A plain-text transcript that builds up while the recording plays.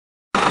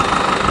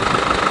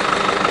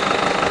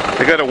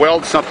I got to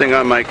weld something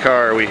on my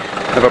car. We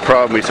have a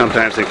problem we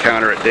sometimes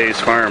encounter at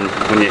Dave's Farm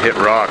when you hit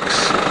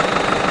rocks.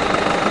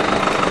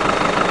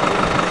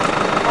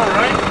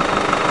 Alright.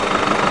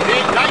 It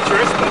ain't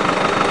nitrous, but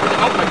it'll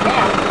help my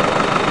car.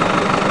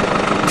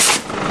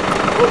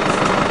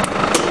 Oops.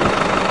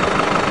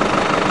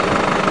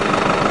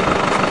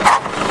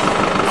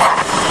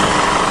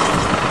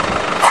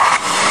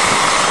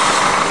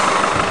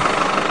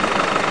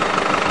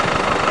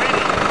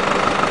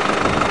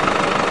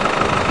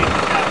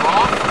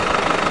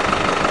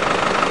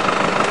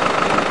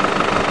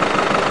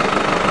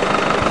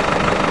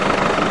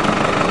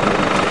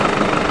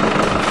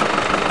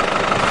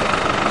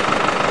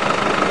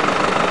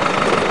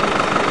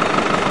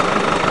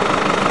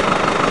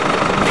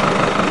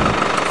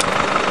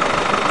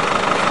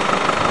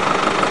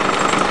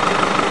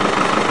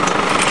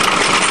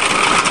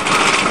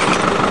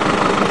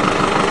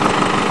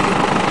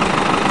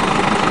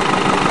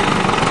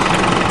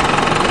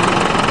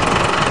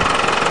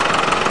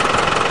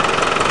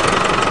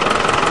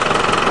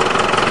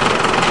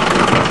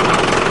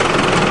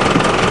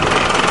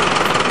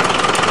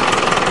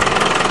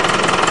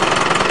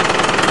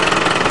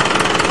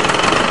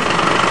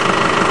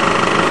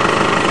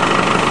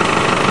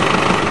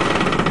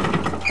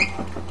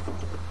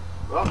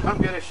 Well,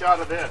 come get a shot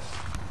of this.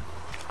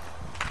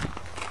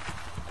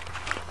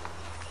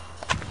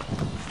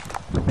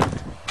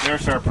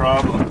 There's our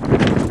problem.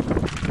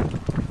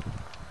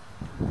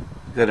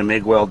 Got to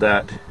MIG weld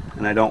that,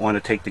 and I don't want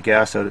to take the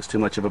gas out. It's too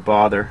much of a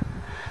bother.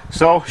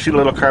 So shoot a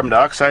little carbon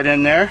dioxide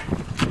in there,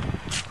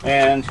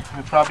 and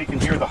I probably can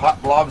hear the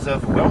hot blobs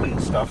of welding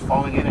stuff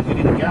falling in and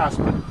hitting the gas,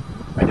 but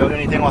I doubt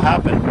anything will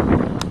happen.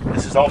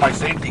 This is all my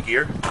safety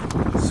gear.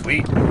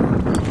 Sweet.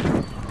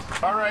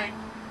 Alright,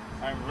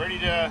 I'm ready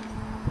to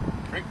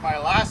drink my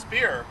last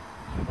beer.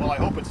 Well, I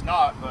hope it's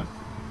not, but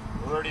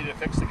we're ready to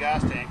fix the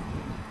gas tank.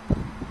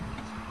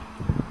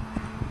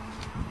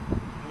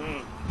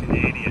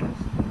 Canadian.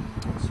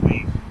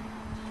 Sweet.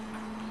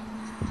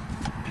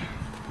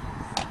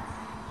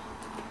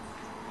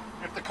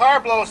 If the car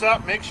blows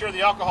up, make sure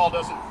the alcohol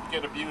doesn't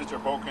get abused or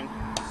broken.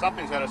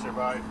 Something's got to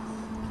survive.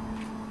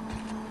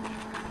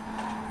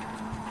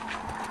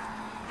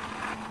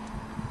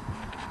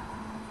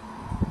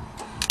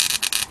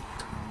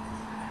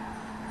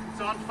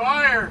 It's on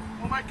fire!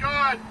 Oh my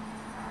God!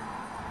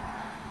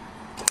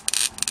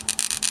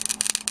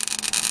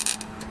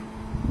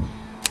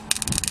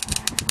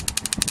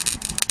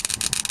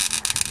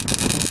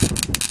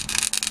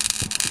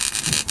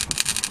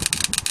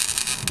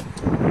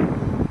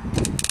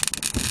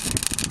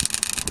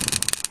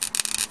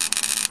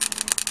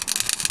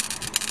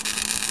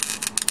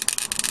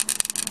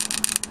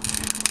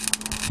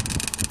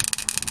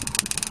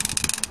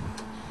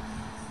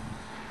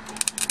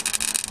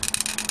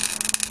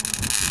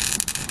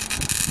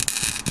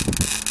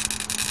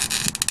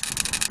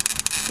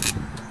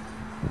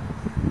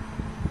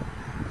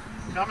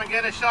 Come and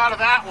get a shot of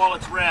that while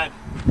it's red.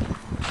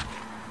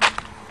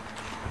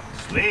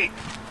 Sweet.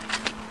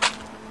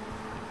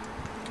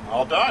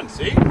 All done,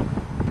 see?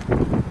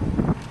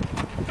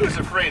 Who's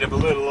afraid of a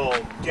little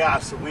old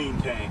gasoline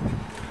tank?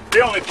 They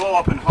only blow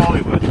up in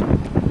Hollywood.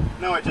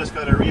 Now I just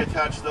got to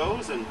reattach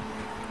those and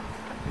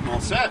I'm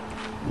all set.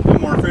 I'm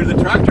more afraid of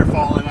the tractor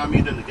falling on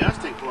me than the gas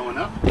tank blowing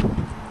up.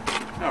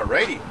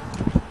 Alrighty.